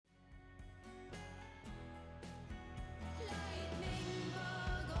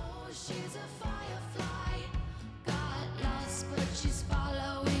She's a firefly, got lost, but she's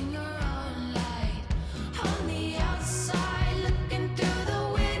following her own light. On the outside, looking through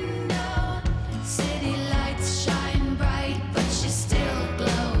the window, city lights shine bright, but she still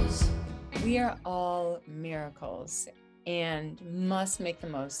glows. We are all miracles and must make the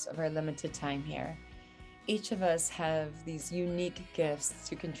most of our limited time here. Each of us have these unique gifts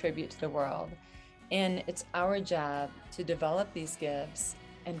to contribute to the world, and it's our job to develop these gifts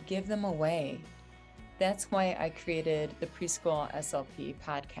and give them away. That's why I created the Preschool SLP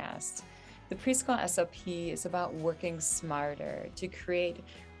podcast. The Preschool SLP is about working smarter to create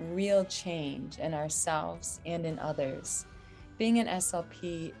real change in ourselves and in others. Being an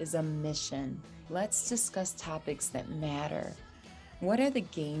SLP is a mission. Let's discuss topics that matter. What are the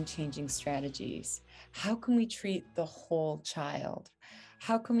game-changing strategies? How can we treat the whole child?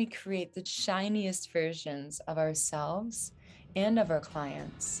 How can we create the shiniest versions of ourselves and of our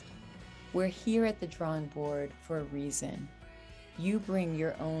clients? We're here at the drawing board for a reason. You bring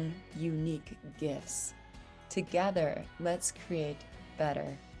your own unique gifts. Together, let's create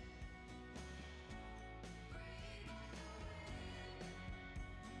better.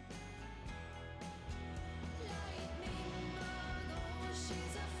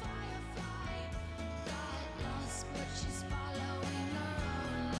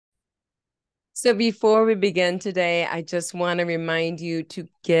 So before we begin today, I just want to remind you to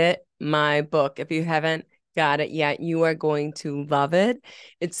get my book. If you haven't got it yet, you are going to love it.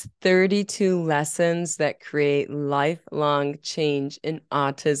 It's 32 lessons that create lifelong change in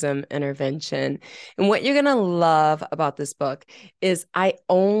autism intervention. And what you're going to love about this book is I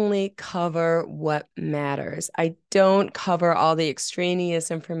only cover what matters. I don't cover all the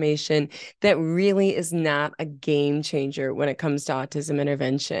extraneous information that really is not a game changer when it comes to autism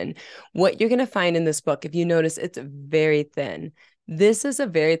intervention. What you're going to find in this book, if you notice, it's very thin. This is a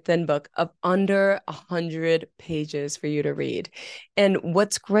very thin book of under 100 pages for you to read. And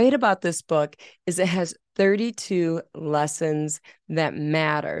what's great about this book is it has 32 lessons that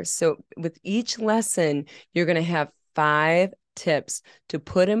matter. So with each lesson, you're going to have 5 tips to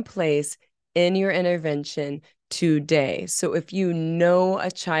put in place in your intervention today. So if you know a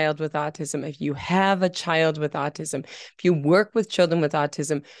child with autism, if you have a child with autism, if you work with children with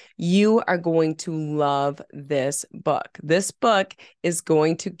autism, you are going to love this book. This book is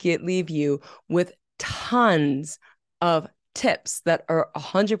going to leave you with tons of tips that are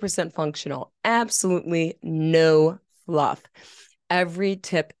 100% functional, absolutely no fluff. Every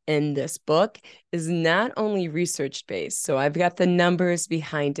tip in this book is not only research-based, so I've got the numbers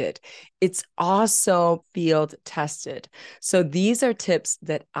behind it. It's also field tested. So these are tips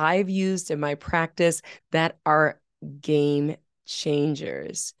that I've used in my practice that are game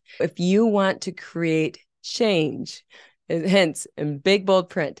changers. If you want to create change, hence in big bold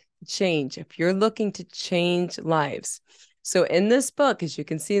print, change, if you're looking to change lives. So in this book, as you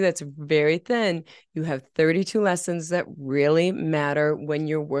can see, that's very thin. You have 32 lessons that really matter when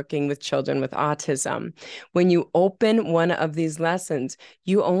you're working with children with autism. When you open one of these lessons,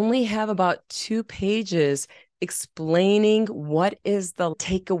 you only have about 2 pages explaining what is the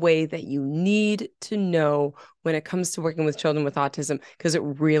takeaway that you need to know when it comes to working with children with autism, because it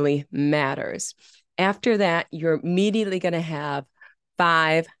really matters. After that, you're immediately going to have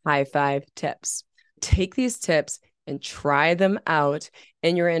 5 high 5 tips. Take these tips and try them out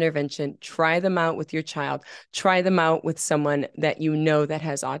in your intervention. Try them out with your child. Try them out with someone that you know that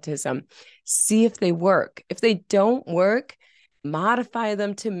has autism. See if they work. If they don't work, modify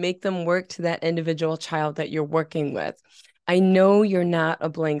them to make them work to that individual child that you're working with. I know you're not a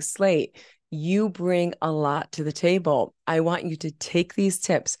blank slate. You bring a lot to the table. I want you to take these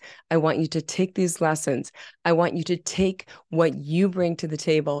tips. I want you to take these lessons. I want you to take what you bring to the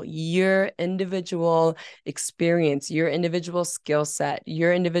table, your individual experience, your individual skill set,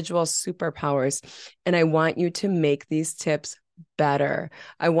 your individual superpowers, and I want you to make these tips better.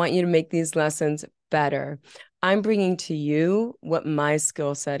 I want you to make these lessons better. I'm bringing to you what my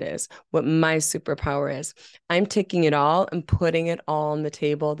skill set is, what my superpower is. I'm taking it all and putting it all on the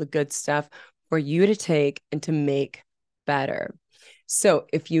table, the good stuff for you to take and to make better. So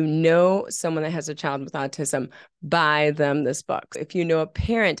if you know someone that has a child with autism, buy them this book. If you know a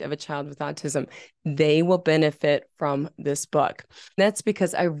parent of a child with autism, they will benefit from this book. That's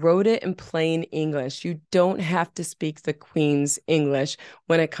because I wrote it in plain English. You don't have to speak the Queen's English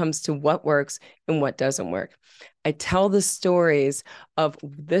when it comes to what works and what doesn't work. I tell the stories of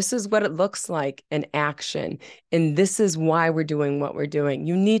this is what it looks like in action, and this is why we're doing what we're doing.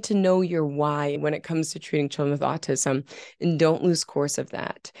 You need to know your why when it comes to treating children with autism, and don't lose course of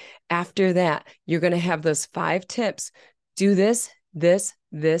that. After that, you're going to have those 5 tips. Do this, this,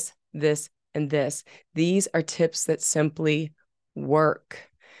 this, this, and this. These are tips that simply work.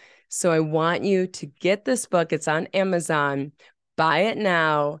 So I want you to get this book. It's on Amazon. Buy it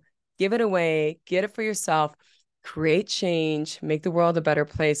now. Give it away. Get it for yourself. Create change. Make the world a better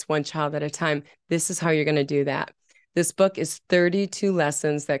place, one child at a time. This is how you're going to do that. This book is 32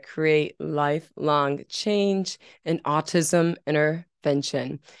 lessons that create lifelong change in autism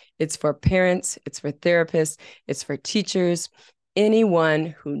intervention. It's for parents. It's for therapists. It's for teachers.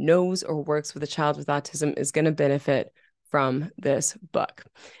 Anyone who knows or works with a child with autism is going to benefit from this book.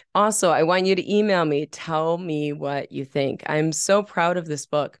 Also, I want you to email me. Tell me what you think. I'm so proud of this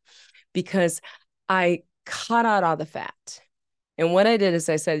book because I cut out all the fat. And what I did is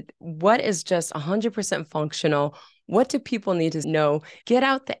I said, what is just 100% functional? What do people need to know? Get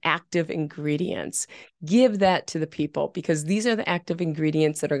out the active ingredients. Give that to the people because these are the active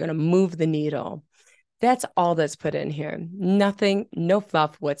ingredients that are going to move the needle. That's all that's put in here. Nothing, no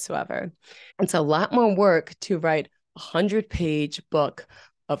fluff whatsoever. It's a lot more work to write a 100-page book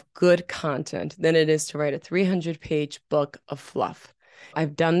of good content than it is to write a 300-page book of fluff.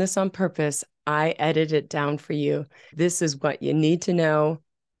 I've done this on purpose. I edit it down for you. This is what you need to know,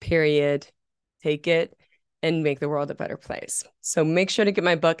 period. Take it and make the world a better place. So make sure to get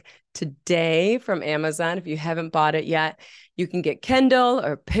my book today from Amazon. If you haven't bought it yet, you can get Kindle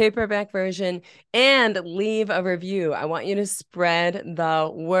or paperback version and leave a review. I want you to spread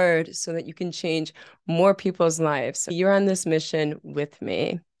the word so that you can change more people's lives. So you're on this mission with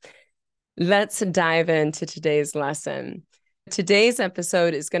me. Let's dive into today's lesson. Today's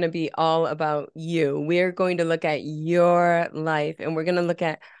episode is going to be all about you. We're going to look at your life and we're going to look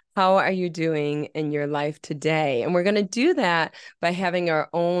at how are you doing in your life today? And we're going to do that by having our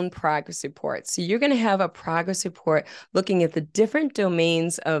own progress report. So you're going to have a progress report looking at the different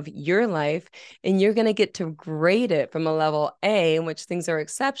domains of your life, and you're going to get to grade it from a level A, in which things are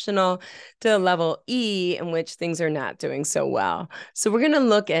exceptional, to a level E, in which things are not doing so well. So we're going to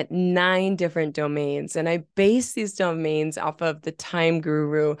look at 9 different domains, and I base these domains off of the time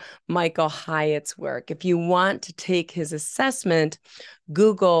guru, Michael Hyatt's work. If you want to take his assessment,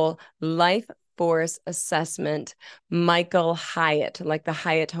 Google Life Force Assessment, Michael Hyatt, like the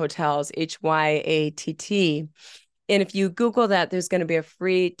Hyatt Hotels, Hyatt. And if you Google that, there's going to be a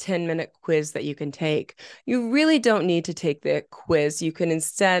free 10-minute quiz that you can take. You really don't need to take the quiz. You can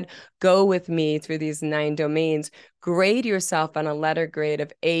instead go with me through these 9 domains, grade yourself on a letter grade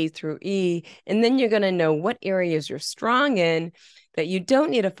of A through E, and then you're going to know what areas you're strong in that you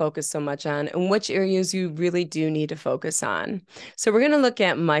don't need to focus so much on and which areas you really do need to focus on. So we're going to look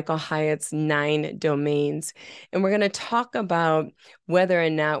at Michael Hyatt's 9 domains, and we're going to talk about whether or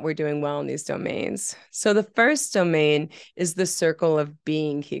not we're doing well in these domains. So the first domain is the circle of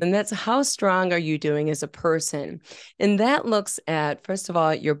being, and that's how strong are you doing as a person? And that looks at, first of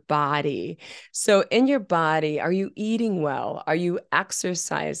all, your body. So in your body, are you eating well? Are you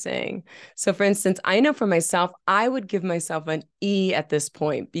exercising? So for instance, I know for myself, I would give myself an E at this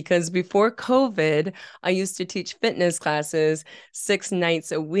point because before COVID, I used to teach fitness classes 6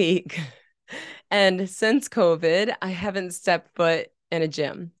 nights a week. And since COVID, I haven't stepped foot in a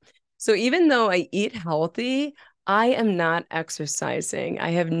gym. So even though I eat healthy, I am not exercising.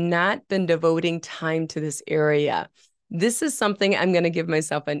 I have not been devoting time to this area. This is something I'm going to give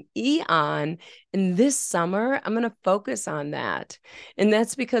myself an E on. And this summer, I'm going to focus on that. And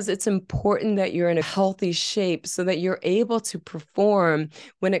that's because it's important that you're in a healthy shape so that you're able to perform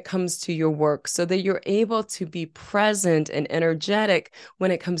when it comes to your work, so that you're able to be present and energetic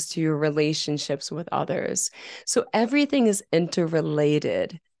when it comes to your relationships with others. So everything is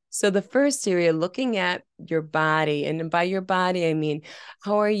interrelated. So the first area, looking at your body, and by your body, I mean,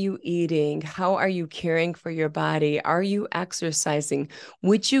 how are you eating? How are you caring for your body? Are you exercising?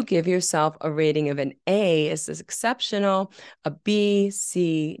 Would you give yourself a rating of an A? Is this exceptional, a B,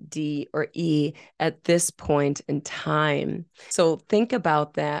 C, D, or E at this point in time? So think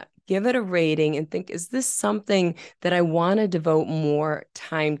about that. Give it a rating and think, is this something that I want to devote more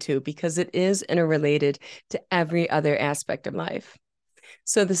time to? Because it is interrelated to every other aspect of life.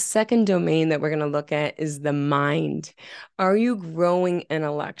 So the second domain that we're going to look at is the mind. Are you growing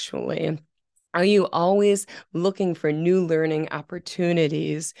intellectually? Are you always looking for new learning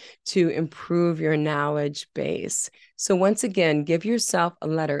opportunities to improve your knowledge base? So once again, give yourself a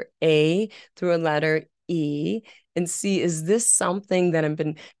letter A through a letter E and see, is this something that I've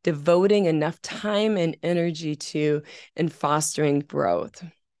been devoting enough time and energy to in fostering growth?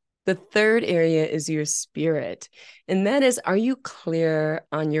 The third area is your spirit. And that is, are you clear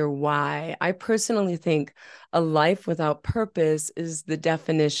on your why? I personally think A life without purpose is the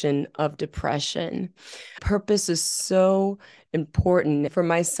definition of depression. Purpose is so important. For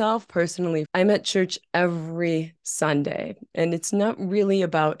myself personally, I'm at church every Sunday, and it's not really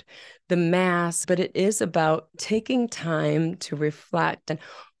about the mass, but it is about taking time to reflect on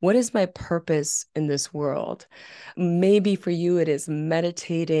what is my purpose in this world. Maybe for you, it is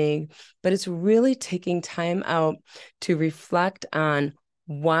meditating, but it's really taking time out to reflect on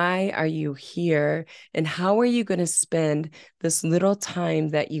why are you here and how are you going to spend this little time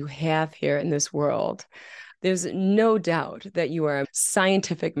that you have here in this world. There's no doubt that you are a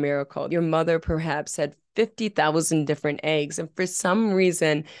scientific miracle. Your mother perhaps had 50,000 different eggs, and for some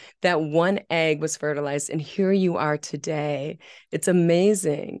reason, that one egg was fertilized, and here you are today. It's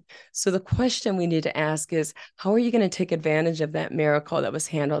amazing. So the question we need to ask is, how are you going to take advantage of that miracle that was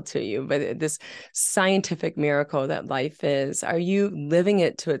handed to you, but this scientific miracle that life is? Are you living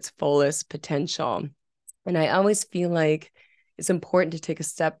it to its fullest potential? And I always feel like it's important to take a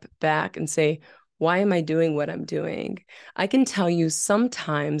step back and say, why am I doing what I'm doing? I can tell you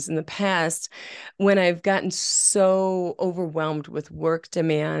sometimes in the past, when I've gotten so overwhelmed with work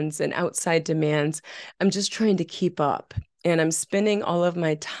demands and outside demands, I'm just trying to keep up. And I'm spending all of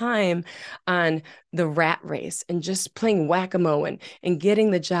my time on the rat race and just playing whack-a-mole and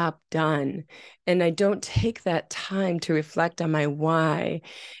getting the job done. And I don't take that time to reflect on my why.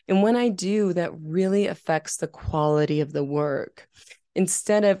 And when I do, that really affects the quality of the work.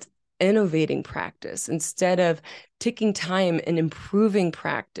 Instead of innovating practice, instead of taking time and improving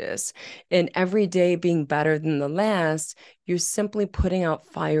practice and every day being better than the last, you're simply putting out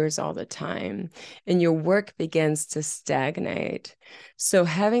fires all the time and your work begins to stagnate. So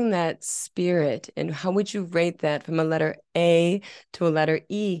having that spirit, and how would you rate that from a letter A to a letter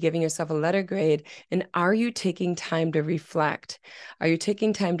E, giving yourself a letter grade? And are you taking time to reflect? Are you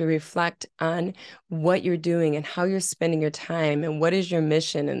taking time to reflect on what you're doing and how you're spending your time and what is your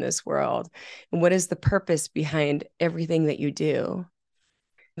mission in this world? And what is the purpose behind everything that you do?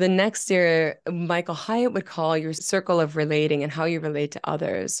 The next area, Michael Hyatt would call your circle of relating and how you relate to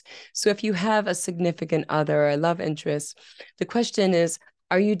others. So if you have a significant other or a love interest, the question is,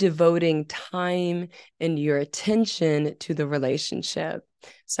 are you devoting time and your attention to the relationship?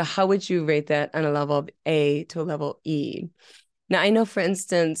 So how would you rate that on a level of A to a level E? Now, I know, for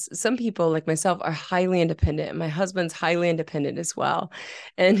instance, some people like myself are highly independent, and my husband's highly independent as well.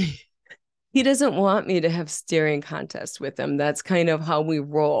 And he doesn't want me to have staring contests with him. That's kind of how we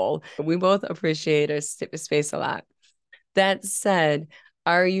roll. We both appreciate our space a lot. That said,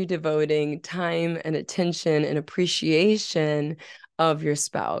 are you devoting time and attention and appreciation of your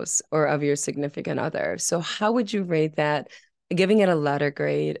spouse or of your significant other? So how would you rate that? Giving it a letter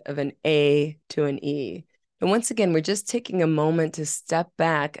grade of an A to an E. And once again, we're just taking a moment to step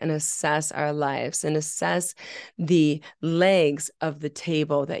back and assess our lives and assess the legs of the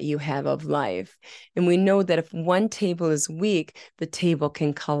table that you have of life. And we know that if one table is weak, the table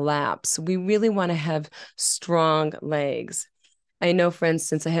can collapse. We really want to have strong legs. I know, for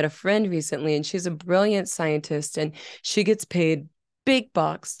instance, I had a friend recently, and she's a brilliant scientist, and she gets paid big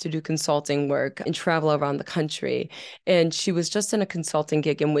bucks to do consulting work and travel around the country. And she was just in a consulting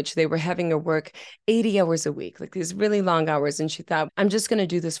gig in which they were having her work 80 hours a week, like these really long hours. And she thought, I'm just going to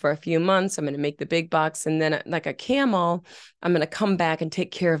do this for a few months. I'm going to make the big bucks. And then, like a camel, I'm going to come back and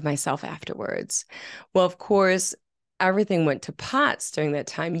take care of myself afterwards. Well, of course, everything went to pots during that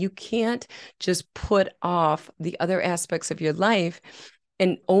time. You can't just put off the other aspects of your life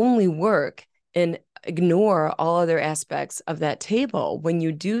and only work and ignore all other aspects of that table. When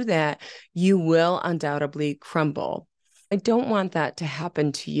you do that, you will undoubtedly crumble. I don't want that to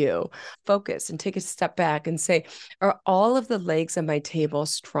happen to you. Focus and take a step back and say, are all of the legs of my table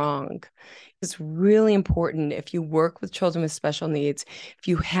strong? It's really important if you work with children with special needs, if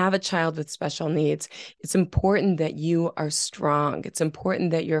you have a child with special needs, it's important that you are strong. It's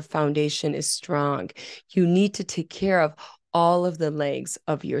important that your foundation is strong. You need to take care of all of the legs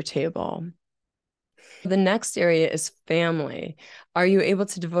of your table. The next area is family. Are you able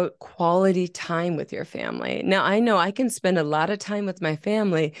to devote quality time with your family? Now, I know I can spend a lot of time with my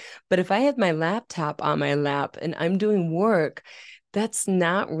family, but if I have my laptop on my lap and I'm doing work, that's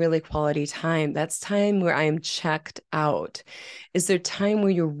not really quality time. That's time where I am checked out. Is there time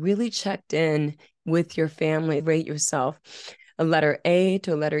where you're really checked in with your family? Rate yourself a letter A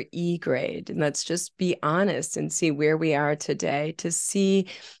to a letter E grade. And let's just be honest and see where we are today to see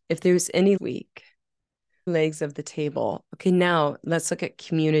if there's any weak legs of the table. Okay, now let's look at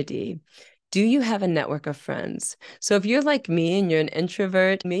community. Do you have a network of friends? So if you're like me and you're an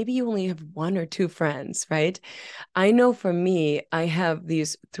introvert, maybe you only have one or two friends, right? I know for me, I have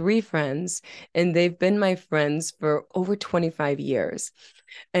these three friends, and they've been my friends for over 25 years.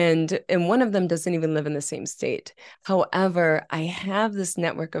 And one of them doesn't even live in the same state. However, I have this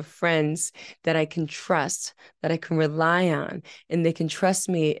network of friends that I can trust, that I can rely on, and they can trust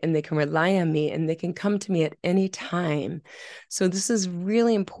me and they can rely on me and they can come to me at any time. So this is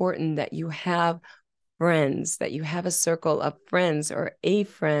really important that you have friends, that you have a circle of friends or a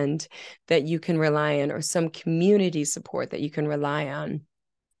friend that you can rely on, or some community support that you can rely on.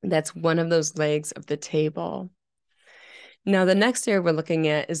 That's one of those legs of the table. Now, the next area we're looking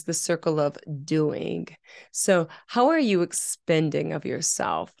at is the circle of doing. So, how are you expending of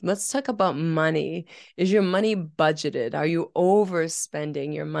yourself? Let's talk about money. Is your money budgeted? Are you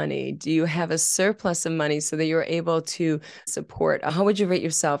overspending your money? Do you have a surplus of money so that you're able to support? How would you rate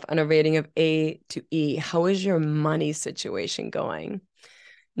yourself on a rating of A to E? How is your money situation going?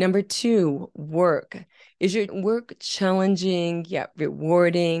 Number two, work. Is your work challenging yet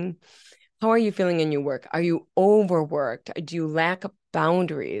rewarding? How are you feeling in your work? Are you overworked? Do you lack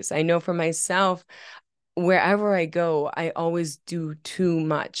boundaries? I know for myself, wherever I go, I always do too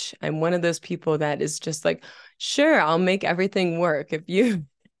much. I'm one of those people that is just like, sure, I'll make everything work. If you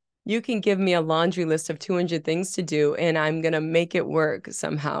can give me a laundry list of 200 things to do and I'm going to make it work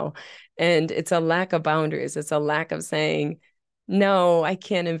somehow. And it's a lack of boundaries. It's a lack of saying, no, I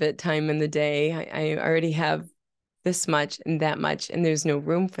can't invent time in the day. I already have this much and that much, and there's no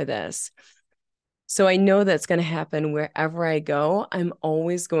room for this. So I know that's going to happen wherever I go. I'm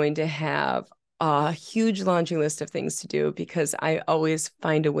always going to have a huge laundry list of things to do because I always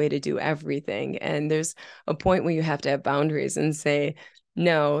find a way to do everything. And there's a point where you have to have boundaries and say,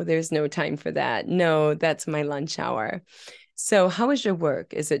 no, there's no time for that. No, that's my lunch hour. So how is your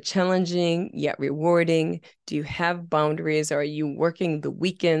work? Is it challenging yet rewarding? Do you have boundaries? Are you working the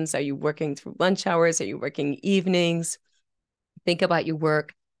weekends? Are you working through lunch hours? Are you working evenings? Think about your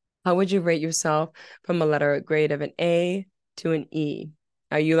work. How would you rate yourself from a letter grade of an A to an E?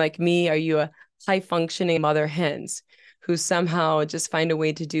 Are you like me? Are you a high functioning mother hens who somehow just find a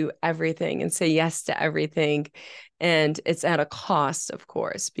way to do everything and say yes to everything? And it's at a cost, of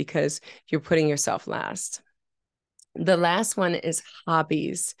course, because you're putting yourself last. The last one is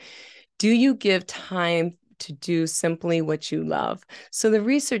hobbies. Do you give time to do simply what you love? So the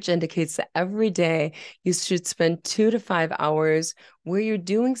research indicates that every day you should spend 2 to 5 hours where you're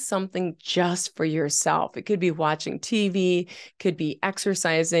doing something just for yourself. It could be watching TV, could be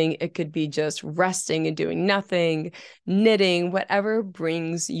exercising, it could be just resting and doing nothing, knitting, whatever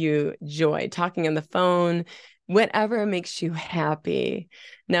brings you joy, talking on the phone, whatever makes you happy.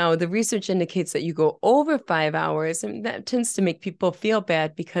 Now, the research indicates that you go over 5 hours, and that tends to make people feel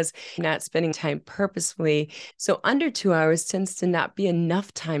bad because you're not spending time purposefully. So under 2 hours tends to not be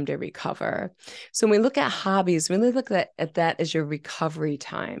enough time to recover. So when we look at hobbies, really look at that as your recovery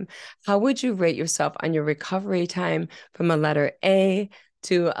time. How would you rate yourself on your recovery time from a letter A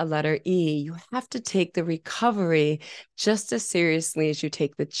to a letter E? You have to take the recovery just as seriously as you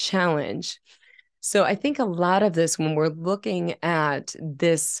take the challenge. So I think a lot of this, when we're looking at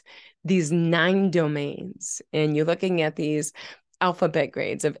these 9 domains, and you're looking at these alphabet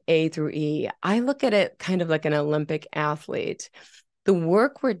grades of A through E, I look at it kind of like an Olympic athlete. The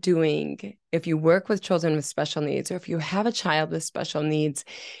work we're doing, if you work with children with special needs, or if you have a child with special needs,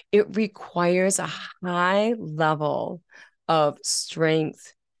 it requires a high level of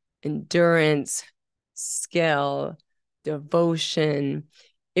strength, endurance, skill, devotion.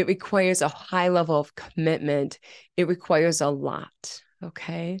 It requires a high level of commitment. It requires a lot.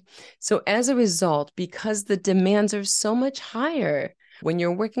 Okay. So as a result, because the demands are so much higher, when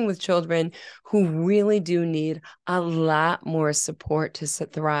you're working with children who really do need a lot more support to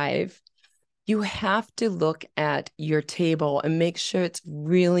thrive, you have to look at your table and make sure it's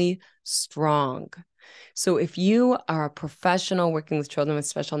really strong. So if you are a professional working with children with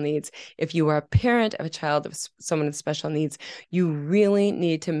special needs, if you are a parent of a child of someone with special needs, you really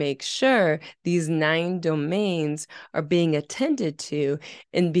need to make sure these 9 domains are being attended to.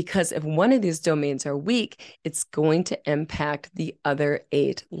 And because if one of these domains are weak, it's going to impact the other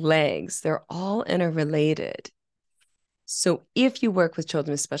 8 legs. They're all interrelated. So if you work with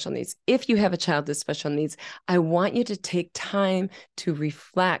children with special needs, if you have a child with special needs, I want you to take time to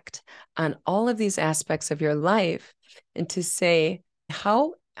reflect on all of these aspects of your life and to say,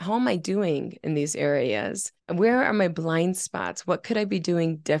 how how am I doing in these areas? Where are my blind spots? What could I be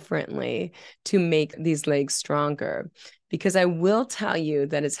doing differently to make these legs stronger? Because I will tell you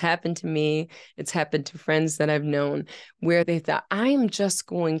that it's happened to me. It's happened to friends that I've known where they thought, I am just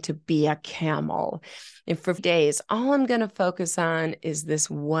going to be a camel. And for days, all I'm going to focus on is this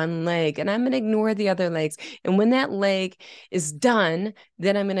one leg, and I'm going to ignore the other legs. And when that leg is done,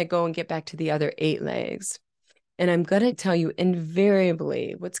 then I'm going to go and get back to the other 8 legs. And I'm going to tell you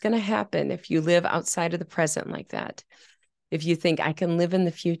invariably what's going to happen if you live outside of the present like that. If you think I can live in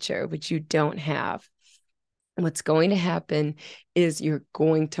the future, which you don't have, what's going to happen is you're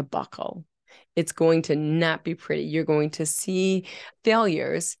going to buckle. It's going to not be pretty. You're going to see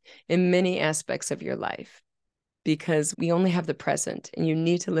failures in many aspects of your life because we only have the present and you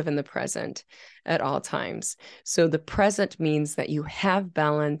need to live in the present at all times. So the present means that you have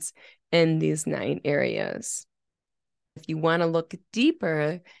balance in these 9 areas. If you want to look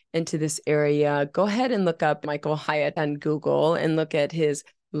deeper into this area, go ahead and look up Michael Hyatt on Google and look at his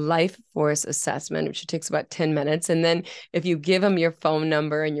Life Force assessment, which takes about 10 minutes. And then if you give them your phone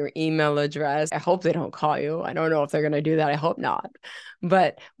number and your email address, I hope they don't call you. I don't know if they're going to do that. I hope not.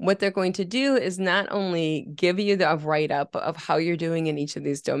 But what they're going to do is not only give you the write-up of how you're doing in each of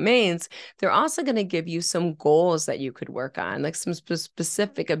these domains, they're also going to give you some goals that you could work on, like some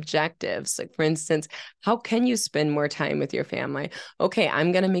specific objectives. Like, for instance, how can you spend more time with your family? Okay,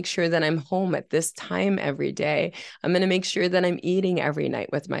 I'm going to make sure that I'm home at this time every day. I'm going to make sure that I'm eating every night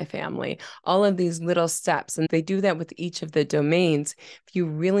with my family. All of these little steps. And they do that with each of the domains. If you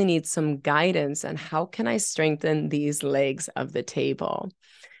really need some guidance on how can I strengthen these legs of the table.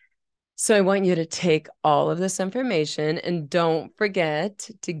 So I want you to take all of this information and don't forget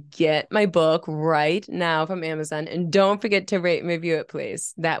to get my book right now from Amazon. And don't forget to rate and review it,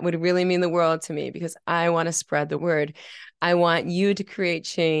 please. That would really mean the world to me because I want to spread the word. I want you to create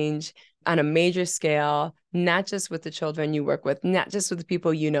change on a major scale, not just with the children you work with, not just with the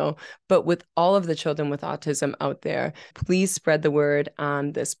people you know, but with all of the children with autism out there. Please spread the word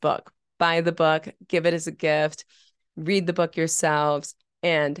on this book. Buy the book, give it as a gift, read the book yourselves,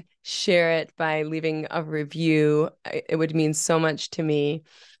 and share it by leaving a review. It would mean so much to me.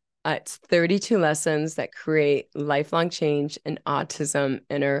 It's 32 lessons that create lifelong change in autism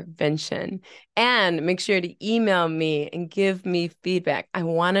intervention. And make sure to email me and give me feedback. I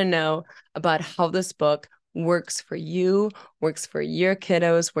want to know about how this book works for you, works for your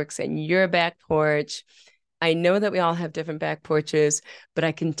kiddos, works in your back porch. I know that we all have different back porches, but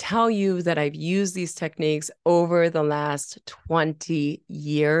I can tell you that I've used these techniques over the last 20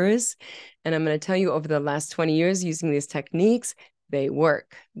 years. And I'm going to tell you over the last 20 years using these techniques, they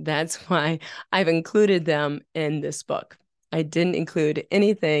work. That's why I've included them in this book. I didn't include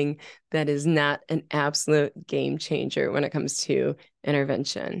anything that is not an absolute game changer when it comes to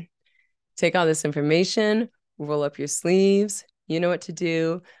intervention. Take all this information, roll up your sleeves. You know what to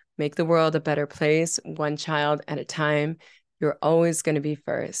do. Make the world a better place, one child at a time. You're always going to be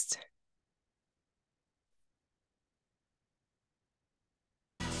first.